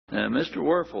Mr.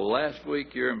 Werfel, last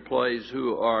week your employees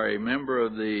who are a member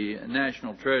of the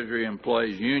National Treasury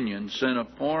Employees Union sent a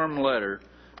form letter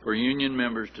for union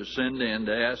members to send in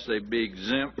to ask they be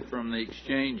exempt from the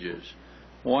exchanges.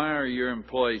 Why are your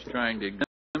employees trying to exempt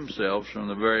themselves from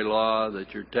the very law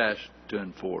that you're tasked to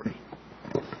enforce?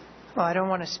 Well, I don't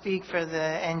want to speak for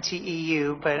the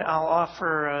NTEU, but I'll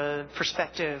offer a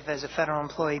perspective as a federal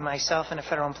employee myself and a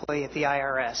federal employee at the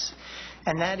IRS.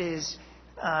 And that is,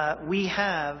 we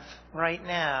have right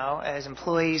now, as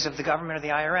employees of the government or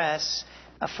the IRS,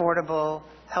 affordable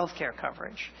health care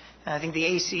coverage. And I think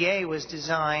the ACA was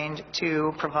designed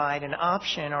to provide an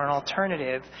option or an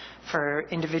alternative for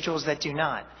individuals that do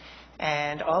not.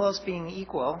 And all else being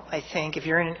equal, I think if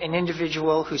you're an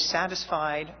individual who's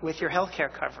satisfied with your health care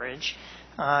coverage,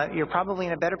 you're probably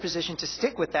in a better position to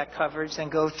stick with that coverage than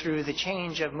go through the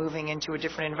change of moving into a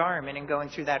different environment and going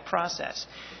through that process.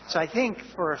 So I think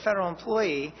for a federal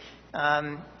employee,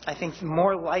 I think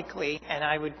more likely,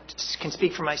 and can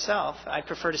speak for myself, I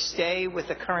prefer to stay with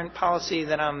the current policy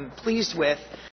that I'm pleased with